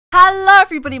Hello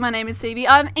everybody, my name is Phoebe.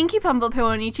 I'm inkyplumbob here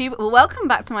on YouTube. Welcome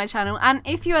back to my channel, and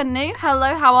if you are new,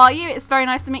 hello, how are you? It's very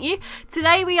nice to meet you.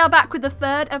 Today we are back with the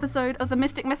third episode of the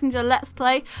Mystic Messenger Let's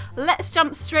Play. Let's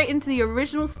jump straight into the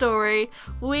original story.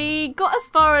 We got as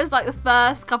far as like the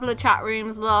first couple of chat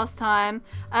rooms last time.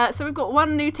 So we've got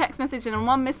one new text message and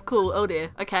one missed call. Oh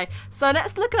dear. Okay, so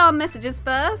let's look at our messages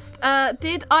first.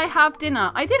 Did I have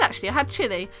dinner? I did actually. I had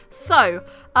chili. So,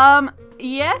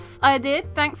 yes, I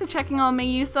did. Thanks for checking on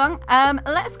me, Yoosung.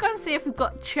 Let's go and see if we've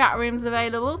got chat rooms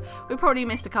available. We probably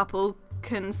missed a couple,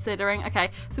 considering. Okay,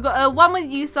 so we've got one with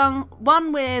Yoosung,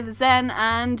 one with Zen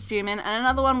and Jumin, and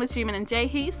another one with Jumin and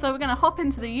Jaehee. So we're going to hop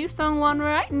into the Yoosung one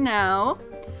right now.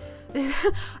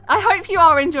 I hope you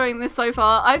are enjoying this so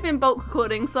far. I've been bulk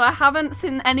recording, so I haven't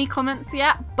seen any comments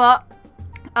yet, but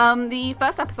the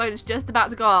first episode is just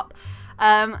about to go up.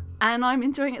 And I'm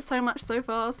enjoying it so much so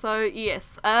far, so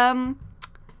yes. Hello,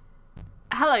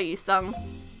 Yoosung.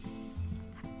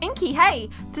 Inky, hey!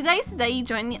 Today's the day you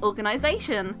joined the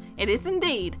organisation. It is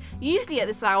indeed. Usually at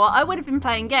this hour I would have been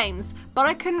playing games, but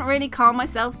I couldn't really calm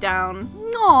myself down.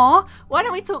 Aww, why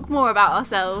don't we talk more about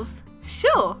ourselves?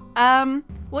 Sure.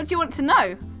 What do you want to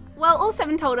know? Well, all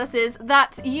Seven told us is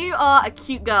that you are a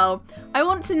cute girl. I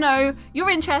want to know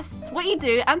your interests, what you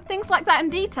do, and things like that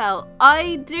in detail.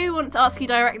 I do want to ask you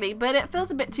directly, but it feels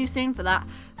a bit too soon for that.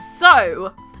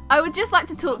 So, I would just like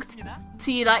to talk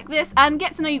to you like this and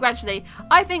get to know you gradually.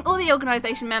 I think all the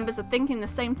organisation members are thinking the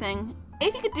same thing.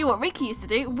 If you could do what Rika used to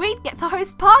do, we'd get to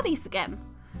host parties again.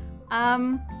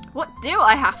 What do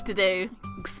I have to do?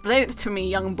 Explain it to me,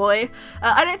 young boy.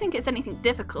 I don't think it's anything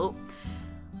difficult.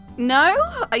 No?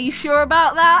 Are you sure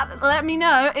about that? Let me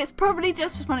know. It's probably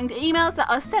just responding to emails that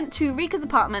are sent to Rika's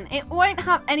apartment. It won't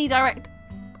have any direct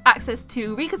access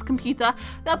to Rika's computer.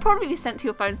 They'll probably be sent to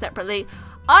your phone separately.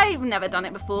 I've never done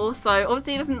it before, so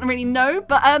obviously he doesn't really know,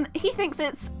 but he thinks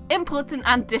it's important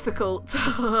and difficult.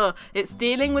 It's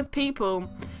dealing with people.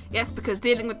 Yes, because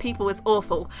dealing with people is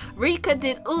awful. Rika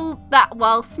did all that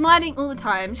while smiling all the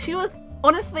time. She was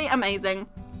honestly amazing.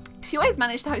 She always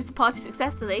managed to host a party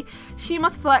successfully. She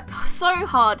must have worked so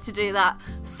hard to do that.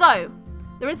 So,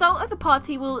 the result of the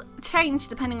party will change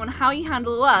depending on how you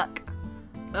handle work.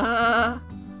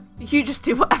 You just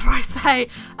do whatever I say.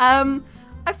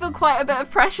 I feel quite a bit of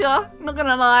pressure, not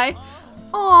gonna lie.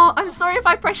 Oh, I'm sorry if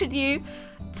I pressured you.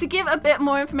 To give a bit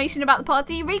more information about the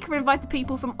party, Rika invited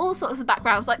people from all sorts of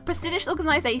backgrounds, like prestigious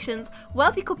organisations,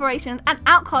 wealthy corporations, and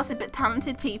outcasted but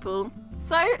talented people.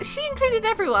 So she included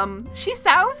everyone. She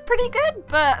sounds pretty good,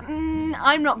 but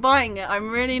I'm not buying it. I'm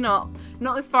really not.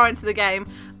 Not this far into the game.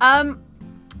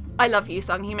 I love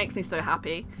Yoosung. He makes me so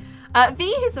happy.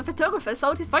 V, who's a photographer,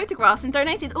 sold his photographs and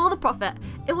donated all the profit.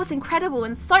 It was incredible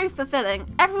and so fulfilling.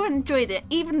 Everyone enjoyed it,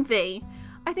 even V.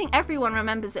 I think everyone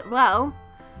remembers it well.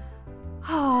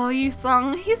 Oh,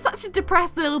 Yoosung, he's such a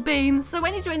depressed little bean. So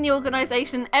when you joined the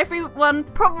organisation, everyone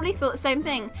probably thought the same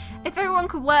thing. If everyone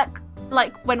could work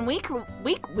like when Rika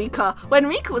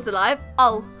was alive.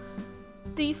 Oh,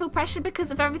 do you feel pressured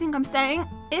because of everything I'm saying?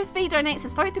 If V donates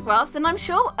his photographs, then I'm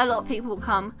sure a lot of people will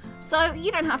come. So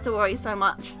you don't have to worry so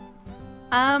much.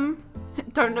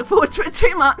 Don't look forward to it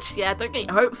too much. Yeah, don't get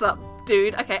your hopes up,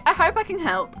 dude. Okay, I hope I can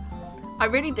help. I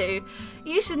really do.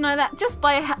 You should know that just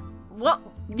by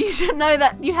You should know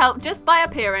that you helped just by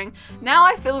appearing. Now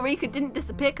I feel Rika didn't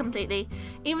disappear completely.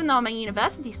 Even though I'm a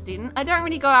university student, I don't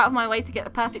really go out of my way to get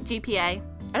the perfect GPA.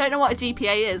 I don't know what a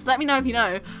GPA is. Let me know if you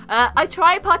know. I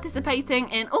try participating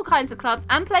in all kinds of clubs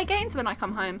and play games when I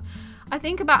come home. I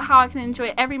think about how I can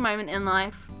enjoy every moment in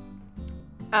life.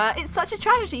 It's such a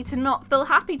tragedy to not feel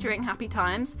happy during happy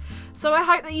times. So I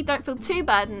hope that you don't feel too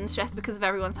burdened and stressed because of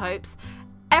everyone's hopes.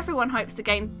 Everyone hopes to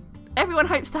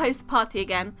host the party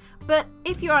again, but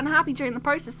if you're unhappy during the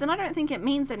process, then I don't think it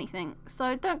means anything.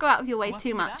 So don't go out of your way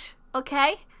too much,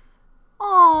 okay?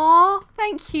 Aww,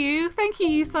 thank you,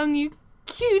 Yoosung, you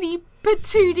cutie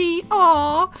patootie.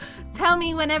 Aww, tell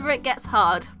me whenever it gets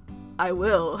hard. I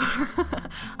will.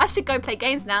 I should go play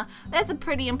games now. There's a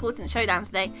pretty important showdown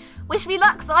today. Wish me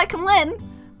luck so I can win.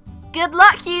 Good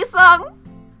luck, Yoosung.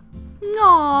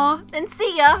 Aww, then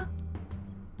see ya.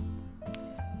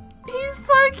 He's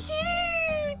so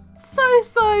cute!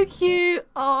 So cute!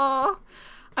 Oh,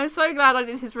 I'm so glad I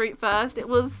did his route first. It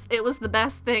was the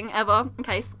best thing ever.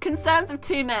 Okay, concerns of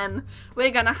two men. We're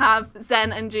gonna have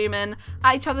Zen and Jumin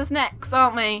at each other's necks,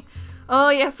 aren't we? Oh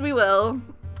yes, we will.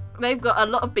 They've got a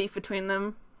lot of beef between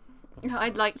them.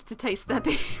 I'd like to taste their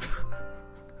beef.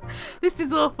 This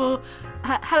is awful.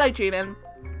 Hello, Jumin.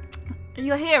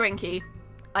 You're here, Inky?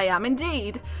 I am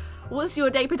indeed. Was your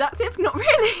day productive? Not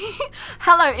really.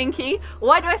 Hello, Inky.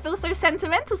 Why do I feel so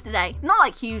sentimental today? Not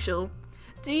like usual.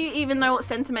 Do you even know what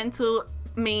sentimental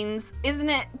means? Isn't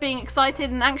it being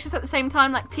excited and anxious at the same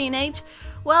time, like teenage?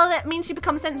 Well, it means you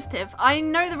become sensitive. I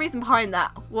know the reason behind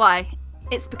that. Why?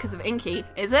 It's because of Inky,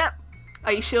 is it?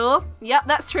 Are you sure? Yep,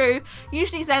 that's true.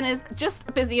 Usually Zen is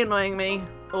just busy annoying me.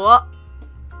 What?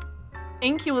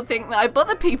 Inky will think that I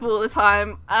bother people all the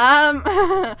time.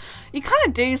 You kind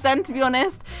of do, Zen, to be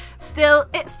honest. Still,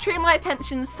 it's true my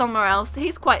attention's somewhere else.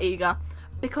 He's quite eager.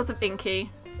 Because of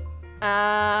Inky.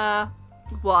 Why?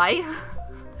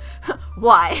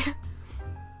 Why?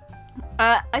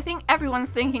 I think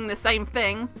everyone's thinking the same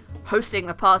thing. Hosting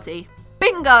a party.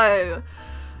 Bingo!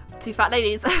 Two fat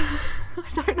ladies.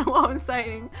 I don't know what I'm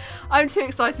saying. I'm too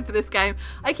excited for this game.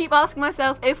 I keep asking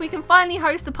myself if we can finally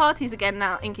host the parties again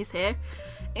now Inky's here.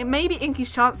 It may be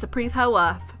Inky's chance to prove her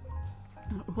worth.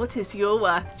 What is your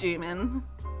worth, Jumin?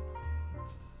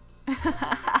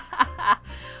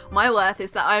 My worth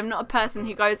is that I am not a person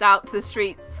who goes out to the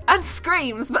streets and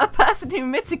screams, but a person who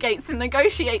mitigates and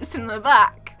negotiates in the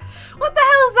back. What the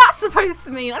hell is that supposed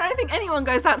to mean? I don't think anyone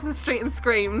goes out to the street and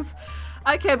screams.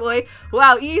 Okay, boy.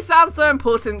 Wow, you sound so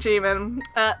important, Jumin.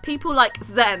 People like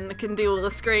Zen can do all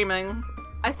the screaming.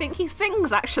 I think he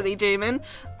sings, actually, Jumin.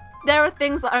 There are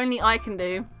things that only I can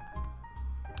do.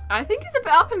 I think he's a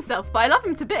bit up himself, but I love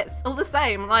him to bits. All the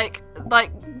same, like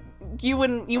you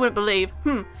wouldn't believe.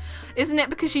 Isn't it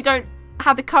because you don't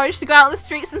have the courage to go out on the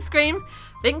streets and scream?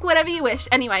 Think whatever you wish.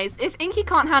 Anyways, if Inky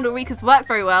can't handle Rika's work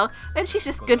very well, then she's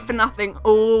just good for nothing.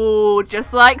 Oh,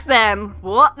 just like Zen.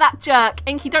 What? That jerk.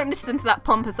 Inky, don't listen to that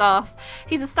pompous ass.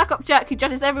 He's a stuck-up jerk who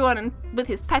judges everyone and with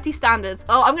his petty standards.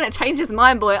 Oh, I'm going to change his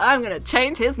mind, boy. I'm going to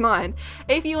change his mind.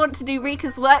 If you want to do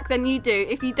Rika's work, then you do.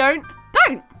 If you don't,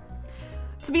 don't.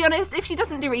 To be honest, if she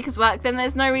doesn't do Rika's work, then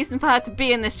there's no reason for her to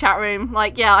be in this chat room.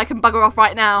 Like, yeah, I can bugger off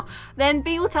right now. Then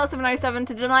B will tell 707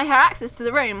 to deny her access to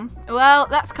the room. Well,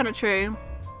 that's kind of true.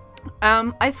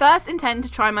 I first intend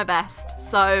to try my best.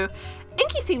 So,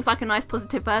 Inky seems like a nice,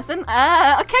 positive person.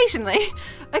 Occasionally.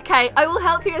 Okay, I will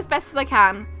help you as best as I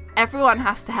can. Everyone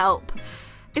has to help.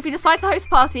 If we decide to host a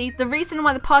party, the reason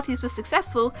why the parties were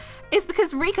successful is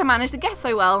because Rika managed the guests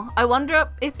so well. I wonder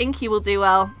if Inky will do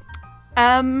well.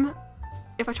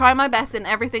 If I try my best, then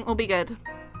everything will be good.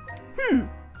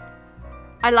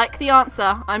 I like the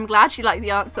answer. I'm glad you like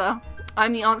the answer.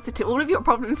 I'm the answer to all of your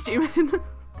problems, Jumin.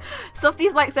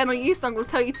 Softies like Zen or Yoosung will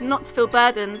tell you to not to feel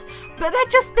burdened, but they're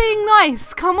just being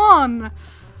nice. Come on.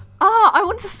 I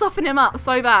want to soften him up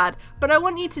so bad, but I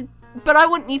want you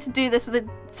to do this with a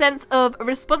sense of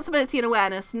responsibility and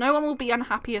awareness. No one will be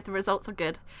unhappy if the results are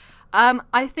good.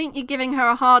 I think you're giving her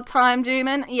a hard time,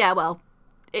 Jumin. Yeah, well,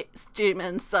 it's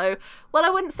Jumin, so... Well,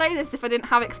 I wouldn't say this if I didn't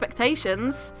have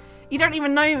expectations. You don't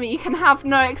even know me. You can have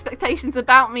no expectations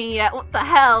about me yet. What the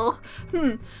hell?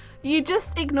 You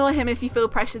just ignore him if you feel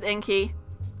pressured, Inky.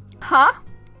 Huh?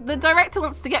 The director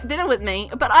wants to get dinner with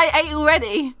me, but I ate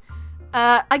already.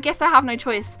 I guess I have no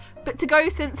choice but to go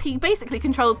since he basically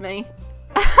controls me.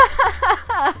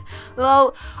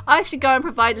 Well, I should go and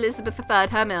provide Elizabeth III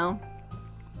her meal.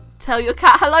 Tell your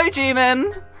cat hello,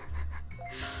 Jumin.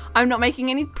 I'm not making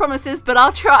any promises, but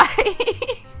I'll try.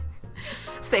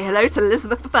 Say hello to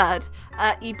Elizabeth III.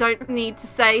 You don't need to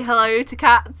say hello to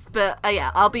cats, but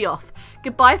yeah, I'll be off.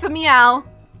 Goodbye for meow.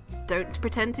 Don't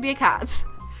pretend to be a cat.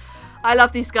 I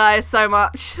love these guys so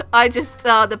much. I just,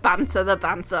 the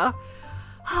banter.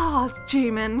 Oh, it's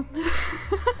Jumin.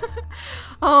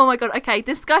 Oh my god. Okay,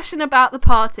 discussion about the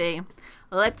party.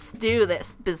 Let's do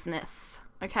this business.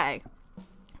 Okay.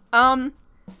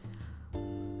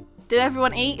 Did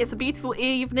everyone eat? It's a beautiful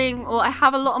evening, or I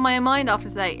have a lot on my mind after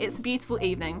today. It's a beautiful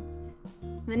evening.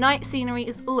 The night scenery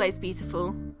is always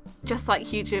beautiful, just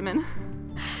like you, Jumin.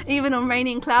 Even on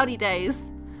rainy and cloudy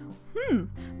days.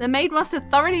 The maid must have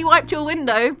thoroughly wiped your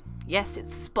window. Yes,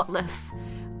 it's spotless.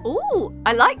 Ooh,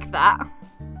 I like that.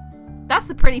 That's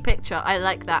a pretty picture. I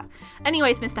like that.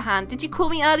 Anyways, Mr. Han, did you call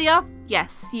me earlier?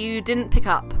 Yes, you didn't pick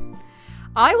up.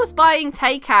 I was buying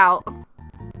takeout.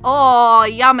 Oh,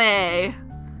 yummy.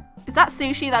 Is that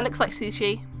sushi? That looks like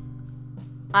sushi.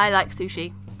 I like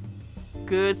sushi.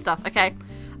 Good stuff. Okay.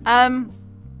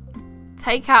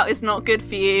 Takeout is not good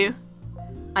for you.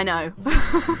 I know.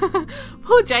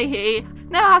 Poor Jae-hee.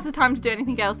 Never has the time to do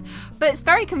anything else. But it's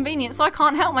very convenient, so I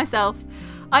can't help myself.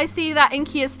 I see that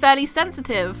Inky is fairly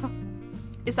sensitive.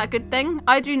 Is that a good thing?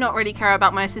 I do not really care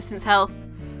about my assistant's health.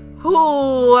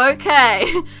 Ooh,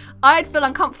 okay. I'd feel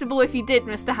uncomfortable if you did,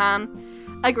 Mr.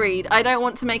 Han. Agreed. I don't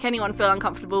want to make anyone feel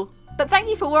uncomfortable. But thank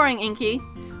you for worrying, Inky.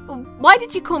 Why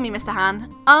did you call me, Mr.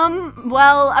 Han?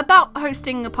 Well, about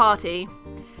hosting a party.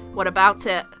 What about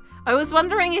it? I was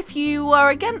wondering if you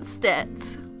were against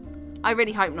it. I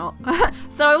really hope not.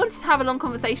 So I wanted to have a long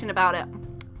conversation about it.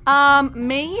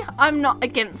 Me? I'm not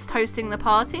against hosting the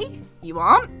party. You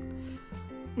aren't?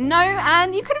 No,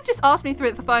 and you could have just asked me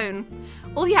through the phone.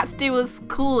 All you had to do was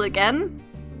call again.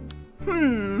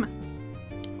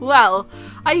 Well,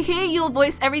 I hear your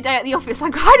voice every day at the office.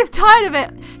 I'm kind of tired of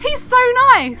it. He's so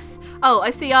nice. Oh, I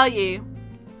see, are you?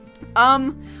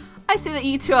 I see that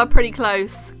you two are pretty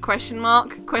close. Question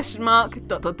mark,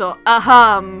 dot, dot, dot.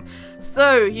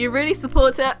 So, you really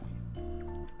support it?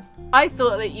 I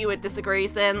thought that you would disagree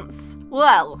since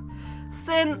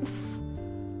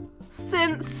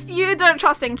you don't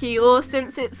trust Inky, or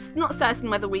since it's not certain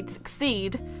whether we'd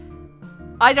succeed.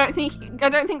 I don't think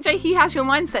Jhe has your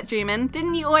mindset, Jumin.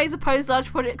 Didn't you always oppose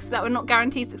large projects that were not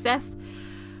guaranteed success?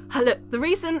 Look, the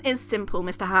reason is simple,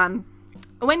 Mr. Han.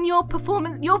 When your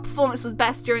performance was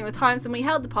best during the times when we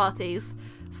held the parties.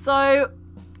 So,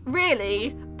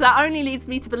 really, that only leads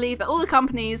me to believe that all the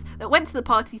companies that went to the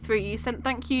party through you sent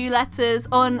thank you letters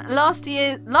on last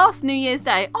New Year's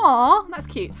Day. Aw, that's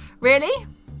cute. Really?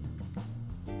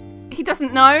 He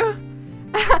doesn't know?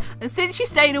 And since you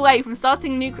stayed away from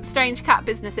starting new strange cat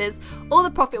businesses, all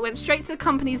the profit went straight to the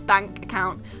company's bank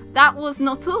account. That was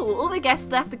not all. All the guests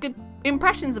left good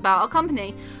impressions about our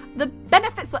company. The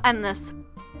benefits were endless.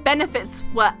 Benefits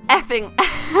were effing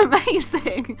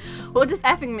amazing. What does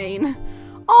effing mean?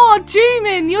 Oh,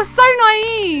 Jumin, you're so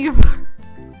naive.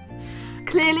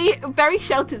 Clearly very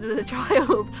sheltered as a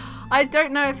child. I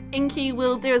don't know if Inky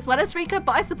will do as well as Rika,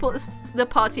 but I support the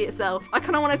party itself. I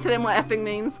kind of want to tell him what effing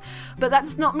means, but that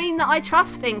does not mean that I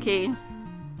trust Inky.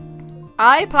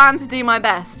 I plan to do my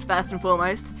best, first and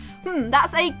foremost.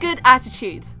 That's a good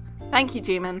attitude. Thank you,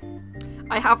 Jumin.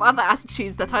 I have other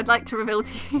attitudes that I'd like to reveal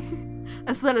to you,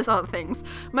 as well as other things.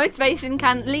 Motivation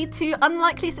can lead to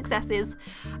unlikely successes.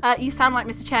 You sound like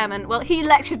Mr. Chairman. Well, he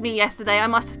lectured me yesterday. I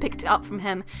must have picked it up from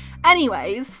him.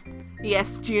 Anyways,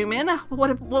 yes, Jumin,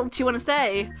 what do you want to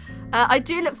say? I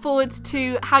do look forward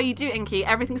to how you do, Inky.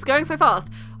 Everything's going so fast.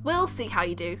 We'll see how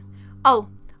you do. Oh,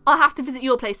 I'll have to visit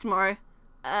your place tomorrow.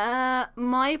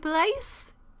 My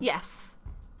place? Yes.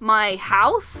 My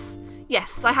house?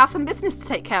 Yes, I have some business to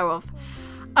take care of.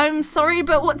 I'm sorry,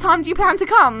 but what time do you plan to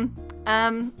come?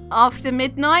 After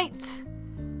midnight?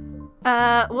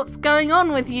 What's going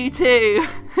on with you two?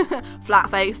 Flat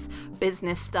face.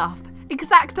 Business stuff.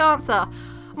 Exact answer.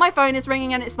 My phone is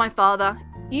ringing and it's my father.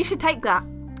 You should take that.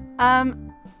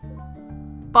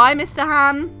 Bye, Mr.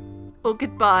 Han. Or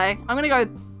goodbye. I'm gonna go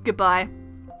with goodbye.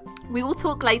 We will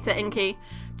talk later, Inky.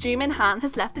 Jumin Han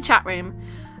has left the chat room.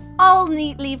 I'll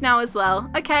leave now as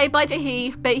well. Okay, bye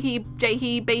JHee,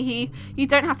 JHee. You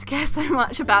don't have to care so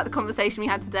much about the conversation we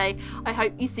had today. I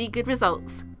hope you see good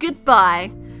results.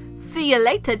 Goodbye. See you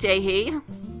later, JHee.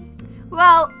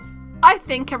 Well, I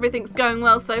think everything's going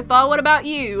well so far. What about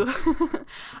you?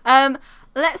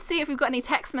 Let's see if we've got any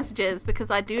text messages,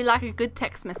 because I do like a good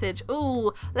text message.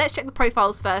 Ooh, let's check the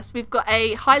profiles first. We've got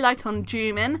a highlight on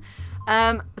Jumin.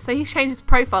 So he's changed his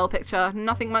profile picture.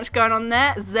 Nothing much going on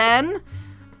there. Zen.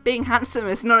 Being handsome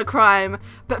is not a crime,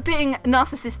 but being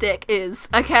narcissistic is,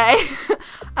 okay?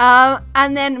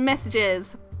 And then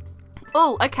messages.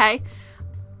 Oh, okay.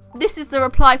 This is the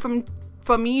reply from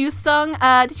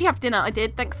Yoosung. Did you have dinner? I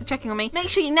did. Thanks for checking on me. Make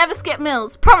sure you never skip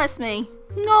meals. Promise me.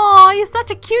 Aw, you're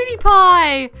such a cutie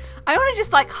pie. I want to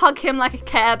just like hug him like a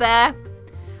Care Bear.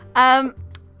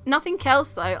 Nothing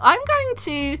else though. I'm going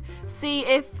to see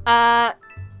if I've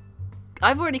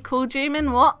already called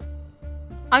Jumin. What?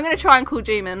 I'm going to try and call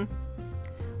Jumin.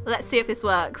 Let's see if this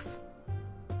works.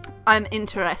 I'm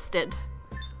interested.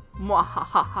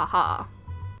 Mwahahaha.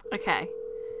 Okay.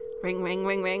 Ring, ring,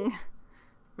 ring, ring.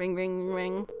 Ring, ring,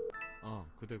 ring.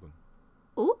 그대군.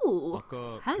 Ooh.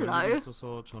 Hello.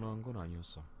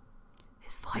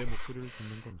 His voice.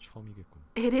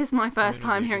 It is my first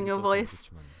time hearing your voice.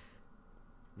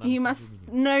 You must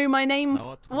know my name.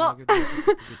 What?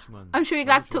 I'm sure you're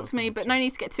glad to talk to me, but no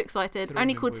need to get too excited.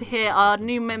 Only called to hear our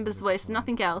new member's voice,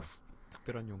 nothing else.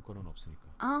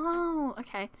 Oh,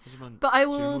 okay. But I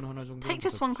will take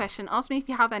just one question. Ask me if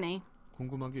you have any.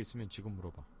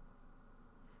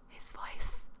 His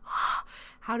voice.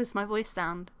 How does my voice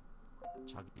sound?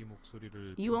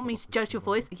 You want me to judge your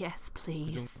voice? Yes,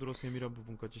 please.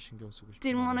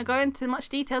 Didn't want to go into much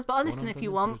details, but I'll listen if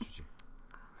you want.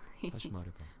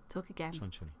 Talk again.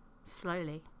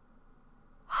 Slowly.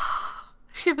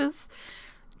 Shivers.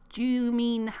 Do you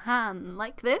mean Han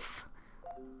like this?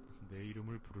 Did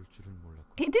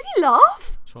he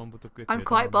laugh? I'm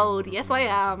quite bold. Yes, I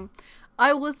am.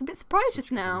 I was a bit surprised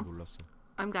just now.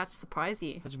 I'm glad to surprise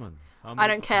you. I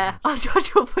don't care. I'll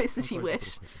judge your voice as you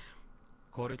wish.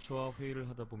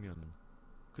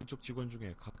 그쪽 직원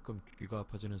중에 가끔 귀가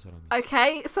아파지는 사람이 있어.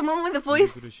 Okay, someone with a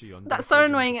voice that's so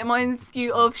annoying it reminds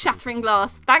you of shattering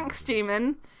glass. Thanks,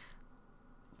 Jumin.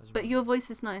 But your voice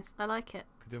is nice. I like it.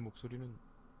 그대 목소리는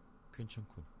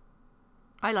괜찮군.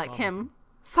 I like him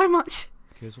so much.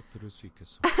 계속 들을 수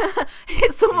있겠어.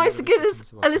 It's almost as good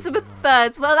as Elizabeth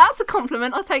III's. Well, that's a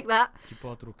compliment. I'll take that.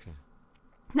 기뻐하도록 해.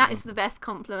 That is the best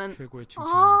compliment. 최고의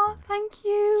Oh, 칭찬이니까. thank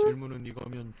you. 질문은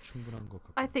이거면 충분한 것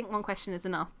같고. I think one question is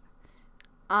enough.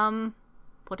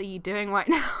 What are you doing right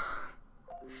now?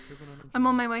 I'm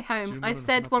on my way home. I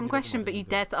said one question, but you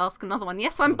dare to ask another one.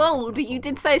 Yes, I'm bold. You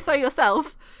did say so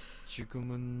yourself.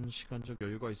 지금은 시간적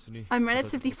여유가 있으니. I'm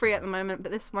relatively free at the moment,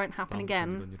 but this won't happen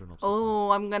again.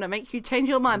 Oh, I'm gonna make you change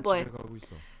your mind, boy.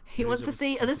 He wants to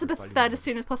see Elizabeth III as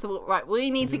soon as possible. Right, we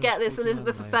need to get this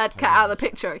Elizabeth III cat out of the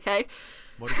picture, okay?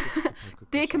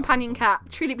 Dear companion cat,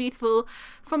 truly beautiful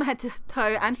from head to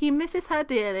toe, and he misses her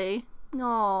dearly.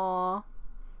 Aww.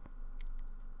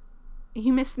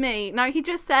 You miss me. No, he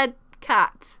just said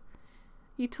cat.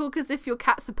 You talk as if your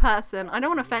cat's a person. I don't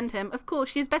want to offend him. Of course,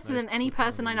 she's better than any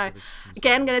person I know.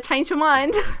 Again, gonna change your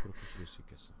mind.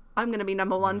 I'm gonna be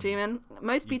number one, Jumin.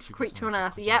 Most beautiful creature on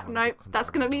earth. Yep, nope, that's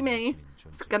gonna be me.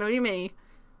 It's gonna be me.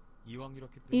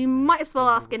 You might as well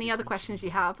ask any other questions you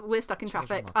have. We're stuck in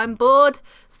traffic. I'm bored,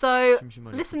 so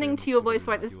listening to your voice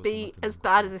won't just be as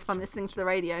bad as if I'm listening to the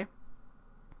radio.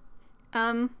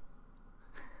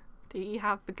 Do you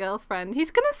have a girlfriend?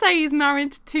 He's gonna say he's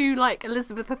married to like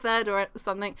Elizabeth III or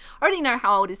something. I already know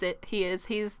how old he is.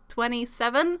 He's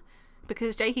 27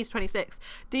 because Jakey's 26.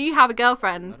 Do you have a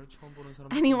girlfriend?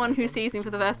 Anyone who sees me for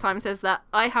the first time says that.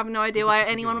 I have no idea why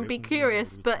anyone would be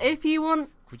curious, but if you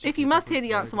must hear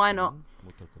the answer, why not?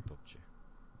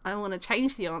 I want to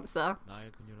change the answer.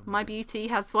 My beauty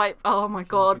has white. Oh my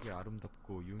god.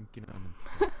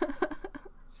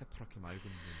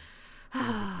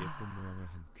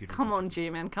 Come on,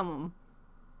 Jumin, come on.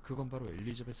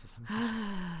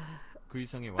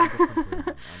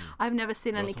 I've never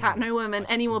seen any cat, no woman,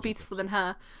 any more beautiful than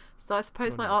her. So I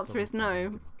suppose my answer is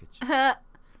no.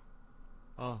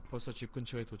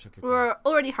 We're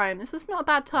already home. This was not a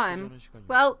bad time.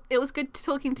 Well, it was good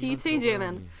talking to you too,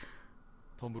 Jumin.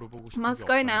 Must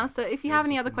go now, so if you have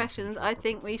any other questions, I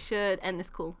think we should end this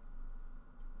call.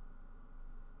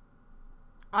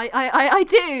 I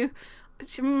do!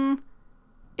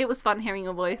 It was fun hearing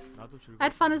your voice. I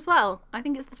had fun as well. I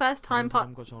think it's the first time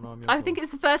time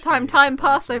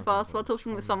passed so fast while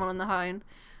talking with someone on the phone.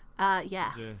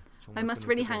 Yeah. I must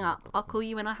really hang up. I'll call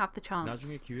you when I have the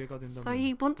chance. So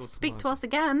he wants to speak to us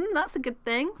again. That's a good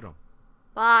thing.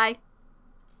 Bye.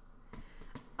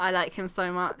 I like him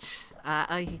so much.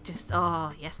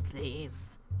 Oh, yes please.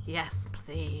 Yes,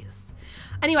 please.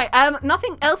 Anyway,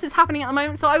 nothing else is happening at the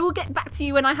moment, so I will get back to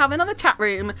you when I have another chat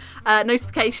room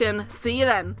notification. See you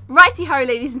then. Righty-ho,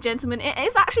 ladies and gentlemen. It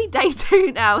is actually day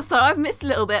 2 now, so I've missed a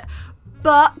little bit.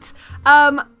 But,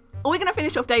 we're going to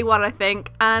finish off day 1, I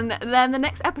think, and then the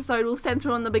next episode will centre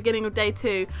on the beginning of day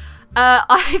 2.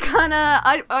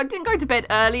 I didn't go to bed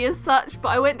early as such, but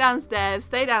I went downstairs,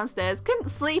 stayed downstairs, couldn't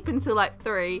sleep until like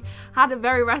 3, had a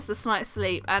very restless night's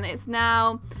sleep, and it's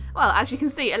now, well, as you can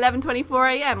see,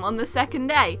 11:24 AM on the second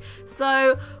day.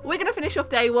 So we're going to finish off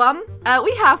day 1.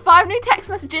 We have 5 new text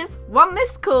messages, 1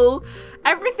 missed call,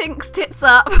 everything's tits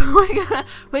up.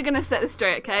 we're gonna set this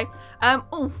straight, okay?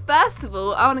 Oh, first of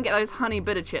all, I want to get those honey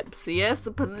butter chips, yes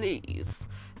please.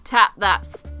 Tap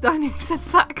that. I knew you said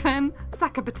sack then.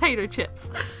 Sack of potato chips.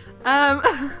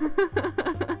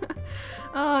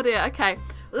 Oh dear, okay.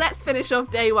 Let's finish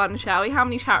off day 1, shall we? How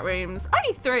many chat rooms?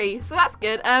 Only 3, so that's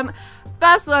good.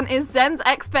 First one is Zen's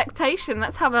Expectation.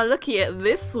 Let's have a looky at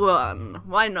this one.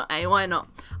 Why not, eh? Why not?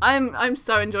 I'm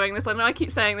so enjoying this. I know I keep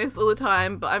saying this all the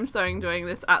time, but I'm so enjoying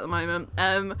this at the moment.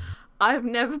 I've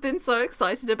never been so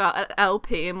excited about an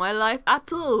LP in my life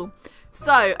at all.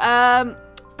 So, hello.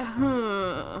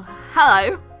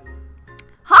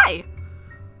 Hi.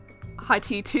 Hi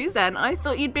to you too, Zen. I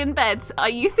thought you'd be in bed. Are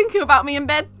you thinking about me in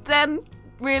bed, Zen?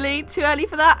 Really? Too early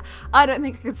for that? I don't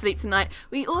think I can sleep tonight.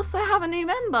 We also have a new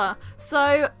member.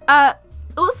 So,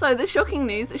 also the shocking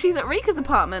news that she's at Rika's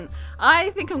apartment. I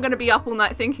think I'm going to be up all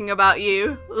night thinking about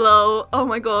you. Lol. Oh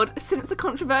my god. Since the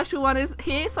controversial one is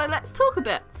here, so let's talk a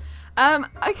bit.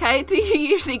 Okay, do you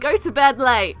usually go to bed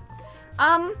late?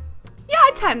 Yeah,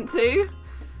 I tend to.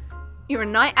 You're a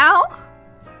night owl?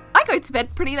 I go to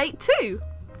bed pretty late too.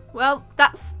 Well,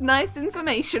 that's nice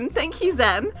information. Thank you,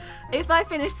 Zen. If I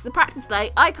finish the practice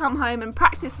late, I come home and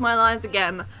practice my lines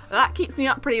again. That keeps me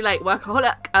up pretty late.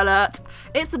 Workaholic alert.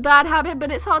 It's a bad habit, but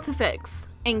it's hard to fix.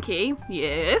 Inky,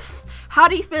 yes. How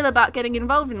do you feel about getting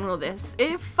involved in all this?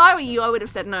 If I were you, I would have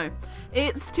said no.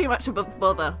 It's too much of a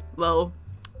bother. Lol.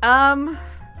 Do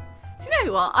you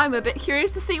know what? I'm a bit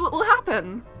curious to see what will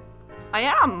happen. I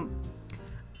am.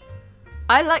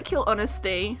 I like your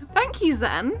honesty. Thank you,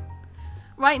 Zen.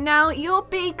 Right now, you'll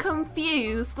be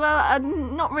confused. Well,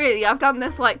 not really. I've done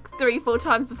this like 3-4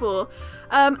 times before.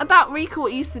 About Rika,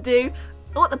 what you used to do,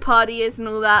 what the party is and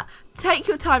all that. Take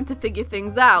your time to figure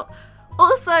things out.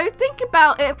 Also, think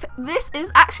about if this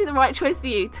is actually the right choice for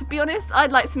you. To be honest,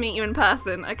 I'd like to meet you in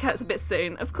person. Okay, it's a bit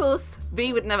soon. Of course,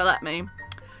 V would never let me.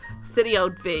 Silly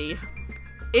old V.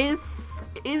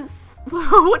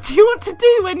 What do you want to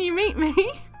do when you meet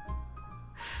me?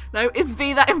 No, is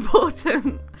V that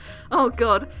important? Oh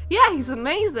god. Yeah, he's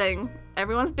amazing.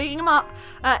 Everyone's beating him up.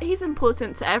 He's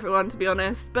important to everyone, to be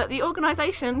honest, but the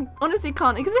organisation honestly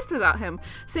can't exist without him,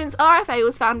 since RFA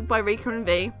was founded by Rika and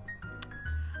V.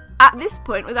 At this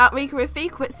point, without Rika, if V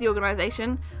quits the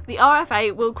organisation, the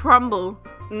RFA will crumble.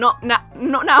 Not now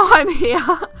I'm here.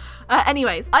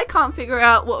 Anyways, I can't figure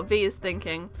out what V is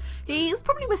thinking. He's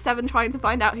probably with Seven trying to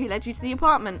find out who led you to the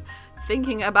apartment.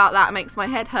 Thinking about that makes my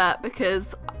head hurt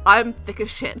because I'm thick as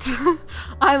shit.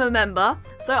 I'm a member,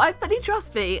 so I fully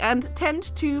trust V and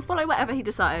tend to follow whatever he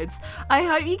decides. I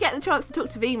hope you get the chance to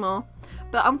talk to V more,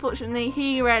 but unfortunately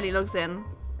he rarely logs in.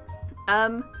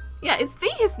 Yeah, is V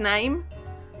his name?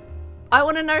 I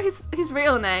want to know his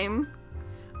real name.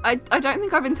 I don't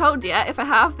think I've been told yet. If I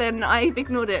have, then I've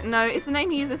ignored it. No, it's the name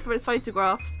he uses for his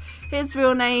photographs. His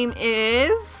real name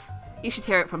is... You should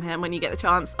hear it from him when you get the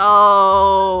chance.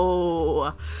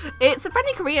 Oh, it's a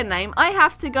friendly Korean name. I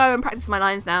have to go and practice my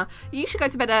lines now. You should go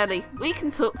to bed early. We can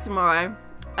talk tomorrow.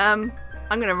 I'm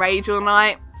gonna rage all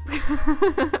night.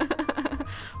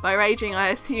 By raging, I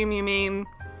assume you mean...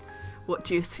 What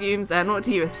do you assume, then? What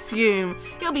do you assume?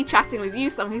 You'll be chatting with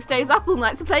Yoosung, who stays up all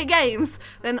night to play games.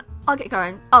 Then I'll get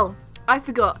going. Oh, I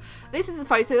forgot. This is a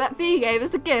photo that V gave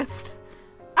as a gift.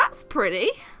 That's pretty.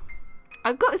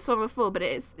 I've got this one before, but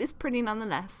it's pretty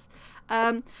nonetheless.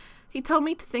 He told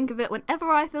me to think of it whenever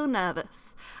I feel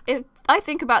nervous. If I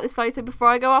think about this photo before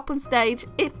I go up on stage,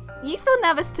 if you feel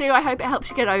nervous too, I hope it helps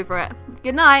you get over it.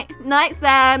 Good night. Night,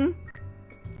 Zen.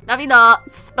 Love you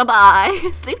lots. Bye-bye.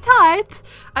 Sleep tight.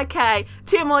 Okay,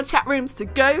 2 more chat rooms to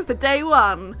go for day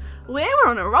 1. We're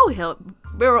on a roll here.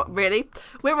 We're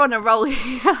on a roll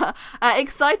here.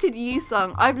 Excited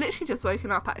Yoosung. I've literally just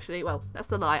woken up, actually. Well,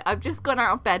 that's a lie. I've just gone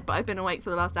out of bed, but I've been awake for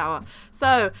the last hour.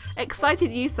 So, excited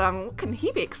Yoosung. What can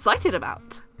he be excited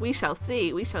about? We shall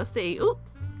see. We shall see. Ooh,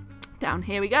 down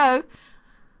here we go.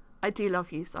 I do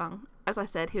love Yoosung. As I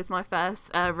said, he was my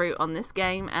first route on this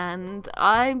game, and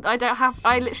I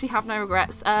literally have no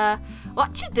regrets.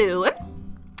 What you doing?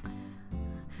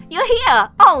 You're here.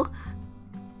 Oh,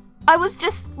 I was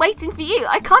just waiting for you.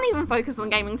 I can't even focus on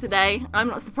gaming today. I'm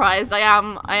not surprised. I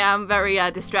am very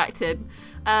distracted.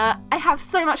 I have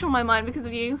so much on my mind because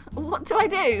of you. What do I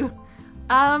do?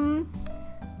 Aren't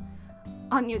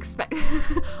you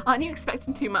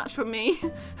expecting too much from me?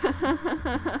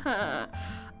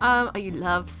 Are you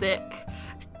lovesick?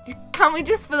 Can't we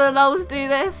just for the lulz do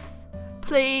this?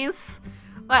 Please?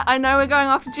 Like, I know we're going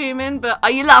after Jumin, but are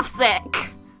you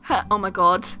lovesick? Oh my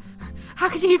god. How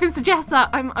could you even suggest that?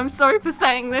 I'm sorry for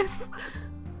saying this.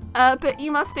 But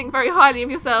you must think very highly of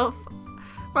yourself.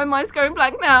 My mind's going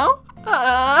blank now.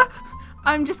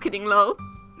 I'm just kidding, lol.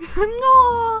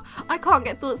 No, I can't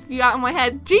get thoughts of you out of my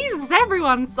head. Jesus,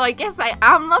 everyone, so I guess I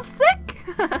am lovesick?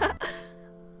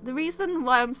 The reason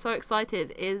why I'm so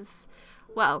excited is,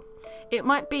 well, it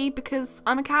might be because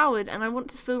I'm a coward and I want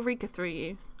to feel Rika through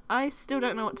you. I still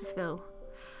don't know what to feel.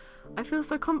 I feel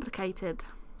so complicated.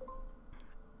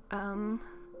 Am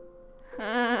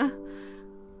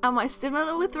I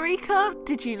similar with Rika?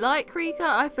 Did you like Rika?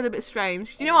 I feel a bit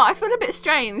strange. You know what? I feel a bit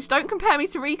strange. Don't compare me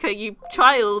to Rika, you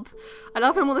child. I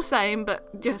love him all the same,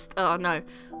 but just, oh no.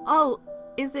 Oh,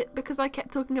 is it because I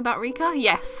kept talking about Rika?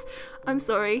 Yes. I'm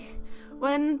sorry.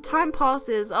 When time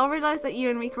passes, I'll realise that you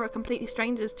and Rika are completely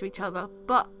strangers to each other.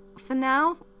 But for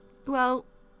now, well,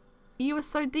 you are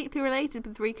so deeply related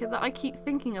with Rika that I keep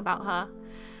thinking about her.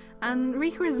 And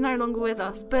Rika is no longer with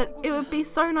us, but it would be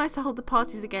so nice to hold the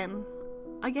parties again.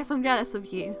 I guess I'm jealous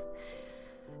of you.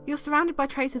 You're surrounded by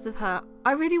traces of her.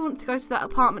 I really want to go to that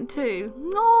apartment too.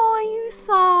 No,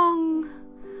 Yoosung.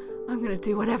 I'm gonna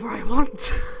do whatever I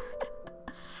want.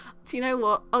 Do you know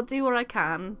what? I'll do what I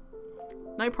can.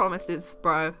 No promises,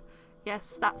 bro.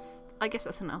 Yes, I guess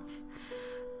that's enough.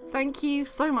 Thank you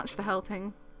so much for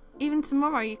helping. Even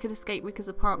tomorrow you could escape Rika's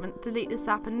apartment, delete this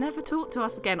app and never talk to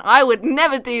us again. I would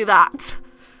never do that.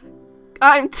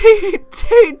 I'm too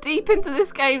deep into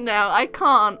this game now. I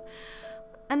can't.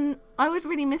 And I would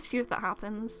really miss you if that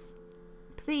happens.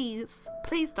 Please,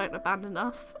 please don't abandon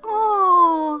us.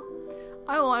 Oh,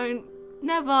 I won't.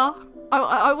 Never.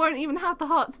 I won't even have the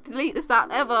heart to delete this app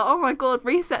ever. Oh my god,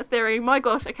 reset theory. My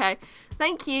gosh. Okay,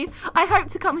 thank you. I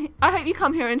hope you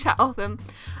come here and chat often.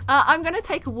 I'm gonna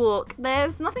take a walk.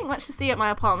 There's nothing much to see at my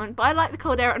apartment, but I like the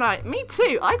cold air at night. Me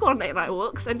too. I go on late night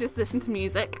walks and just listen to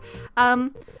music.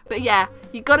 But yeah,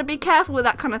 you gotta be careful with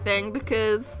that kind of thing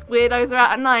because weirdos are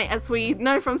out at night, as we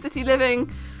know from City Living.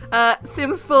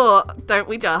 Sims 4, don't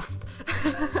we just?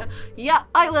 Yeah,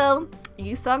 I will.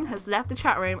 Yoosung has left the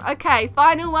chat room. Okay,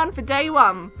 final one for day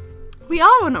 1. We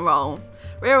are on a roll.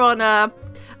 We're on a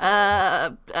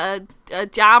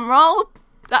jam roll.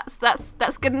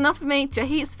 That's good enough for me.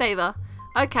 Jaheet's favour.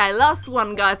 Okay, last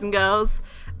one, guys and girls,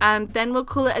 and then we'll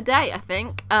call it a day. I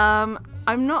think. I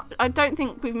don't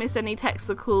think we've missed any texts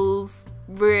or calls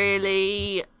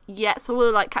really yet, so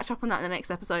we'll like catch up on that in the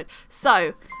next episode.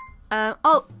 So,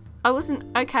 oh, I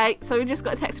wasn't okay. So we just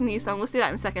got a text from Yoosung. We'll see that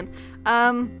in a second.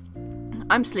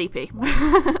 I'm sleepy.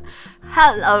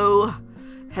 Hello,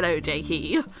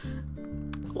 Jaheet.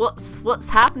 What's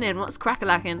happening? What's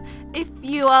crack-a-lacking? If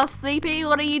you are sleepy,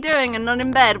 what are you doing and not in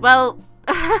bed? Well,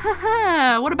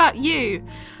 what about you?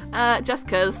 Just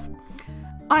 'cause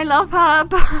I love her,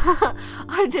 but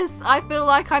I feel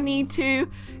like I need to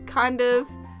kind of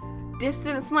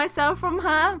distance myself from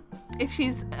her if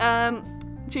she's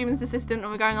Jumin's assistant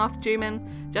and we're going after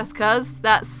Jumin, just 'cause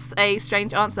that's a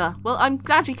strange answer. Well, I'm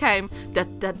glad you came. Da,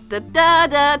 da, da, da,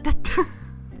 da, da, da.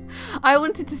 I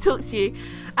wanted to talk to you.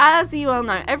 As you all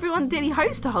know, everyone really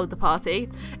hopes to hold the party.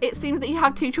 It seems that you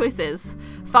have 2 choices.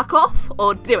 Fuck off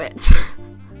or do it.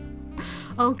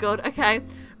 Oh god, okay.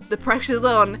 The pressure's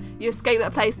on. You escape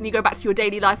that place and you go back to your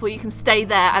daily life, or you can stay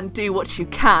there and do what you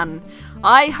can.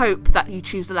 I hope that you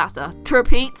choose the latter. To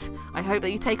repeat, I hope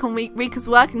that you take on Rika's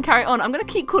work and carry on. I'm going to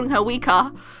keep calling her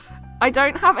Rika. I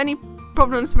don't have any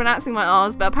problems pronouncing my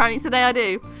R's, but apparently today I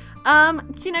do.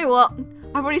 Do you know what?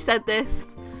 I've already said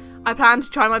this. I plan to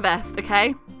try my best,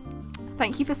 okay?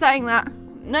 Thank you for saying that.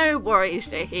 No worries,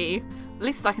 Jaheet.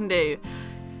 Least I can do.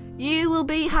 You will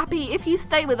be happy if you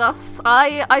stay with us,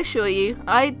 I assure you.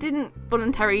 I didn't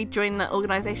voluntarily join the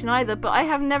organisation either, but I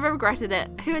have never regretted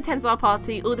it. Who attends our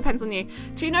party all depends on you.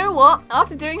 Do you know what?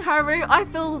 After doing her route, I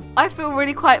feel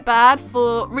really quite bad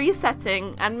for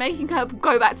resetting and making her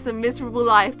go back to the miserable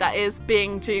life that is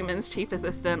being Jumin's chief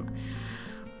assistant.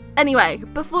 Anyway,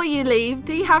 before you leave,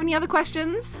 do you have any other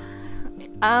questions?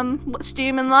 What's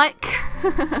Jumin like?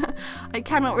 I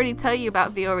cannot really tell you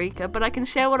about Viorica, but I can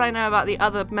share what I know about the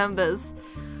other members.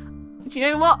 Do you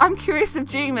know what? I'm curious of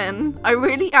Jumin. I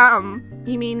really am.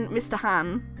 You mean Mr.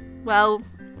 Han? Well,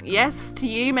 yes, to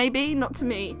you maybe, not to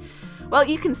me. Well,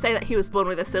 you can say that he was born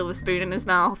with a silver spoon in his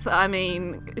mouth. I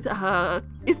mean,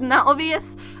 isn't that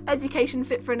obvious? Education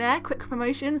fit for an heir, quick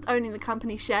promotions, owning the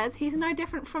company shares. He's no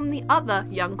different from the other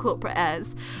young corporate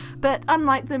heirs. But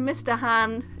unlike the Mr.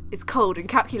 Han is cold and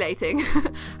calculating,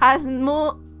 has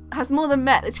more than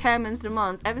met the chairman's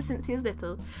demands ever since he was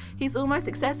little. He's almost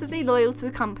excessively loyal to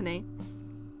the company.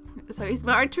 So he's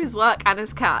married to his work and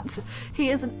his cat. He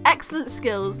has an excellent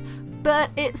skills, but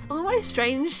it's almost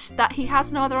strange that he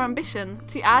has no other ambition.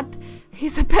 To add,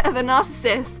 he's a bit of a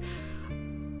narcissist.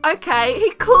 Okay,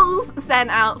 he calls Zen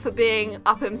out for being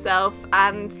up himself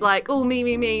and like, all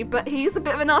me, but he's a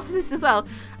bit of a narcissist as well.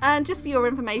 And just for your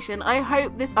information, I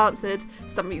hope this answered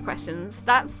some of your questions.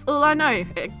 That's all I know.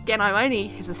 Again, I'm only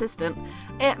his assistant.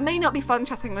 It may not be fun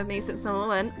chatting with me since I'm a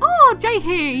woman. Oh,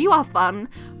 Jaehoo, you are fun,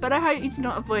 but I hope you do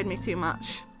not avoid me too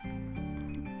much.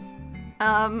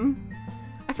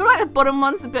 I feel like the bottom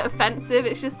one's a bit offensive.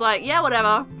 It's just like, yeah,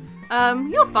 whatever.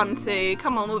 You're fun too.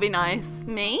 Come on, we'll be nice.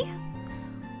 Me?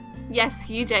 Yes,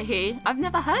 you, Jaehoo. I've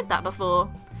never heard that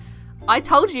before. I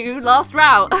told you last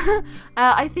route.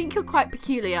 I think you're quite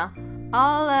peculiar.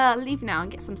 I'll leave now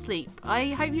and get some sleep.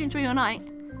 I hope you enjoy your night.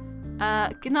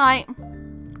 Good night.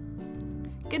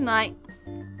 Good night.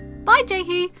 Bye,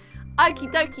 Jaehoo.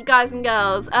 Okie dokie, guys and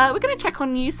girls. We're going to check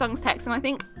on Yoosung's text, and I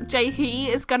think Jaehoo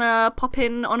is going to pop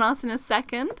in on us in a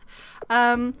second.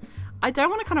 I don't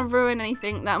want to kind of ruin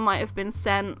anything that might have been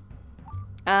sent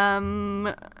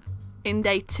in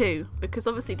day 2, because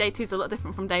obviously day 2 is a lot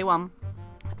different from day 1.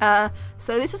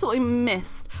 So this is what we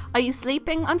missed. Are you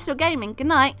sleeping? I'm still gaming. Good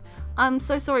night. I'm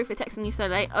so sorry for texting you so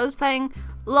late. I was playing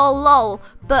lol,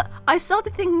 but I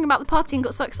started thinking about the party and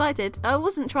got so excited. I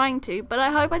wasn't trying to, but I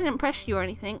hope I didn't pressure you or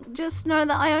anything. Just know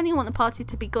that I only want the party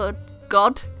to be good.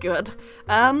 Good.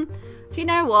 Do you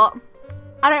know what?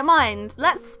 I don't mind.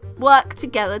 Let's work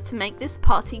together to make this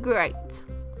party great.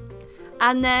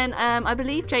 And then I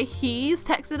believe Jaehoo's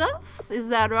texted us. Is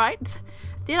that right?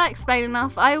 Did I explain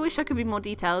enough? I wish I could be more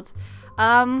detailed.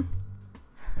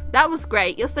 That was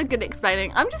great. You're so good at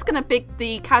explaining. I'm just going to pick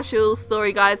the casual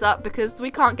story guys up because we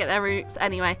can't get their roots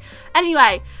anyway.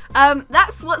 Anyway,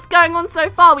 that's what's going on so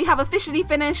far. We have officially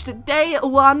finished day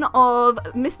 1 of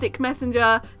Mystic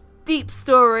Messenger Deep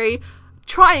Story,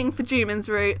 trying for Jumin's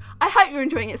route. I hope you're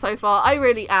enjoying it so far. I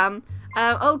really am.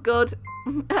 Oh god.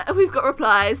 We've got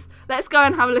replies. Let's go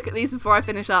and have a look at these before I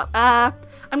finish up.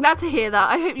 I'm glad to hear that.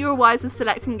 I hope you were wise with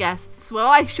selecting guests. Well,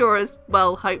 I sure as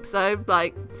well hope so.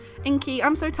 Like, Inky,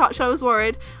 I'm so touched. I was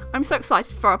worried. I'm so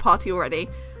excited for our party already.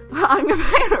 I'm going to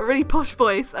play a really posh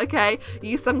voice, okay?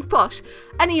 Yoosung's posh.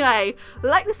 Anyway,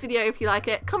 like this video if you like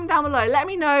it. Comment down below. Let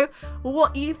me know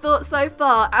what you thought so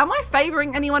far. Am I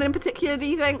favouring anyone in particular, do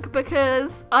you think?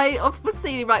 Because I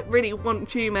obviously really want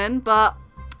Jumin, but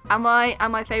am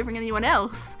I favouring anyone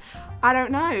else? I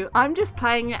don't know. I'm just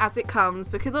playing it as it comes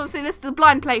because obviously this is a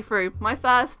blind playthrough. My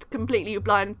first completely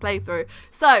blind playthrough.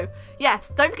 So, yes,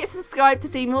 don't forget to subscribe to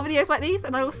see more videos like these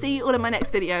and I will see you all in my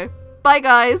next video. Bye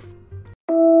guys!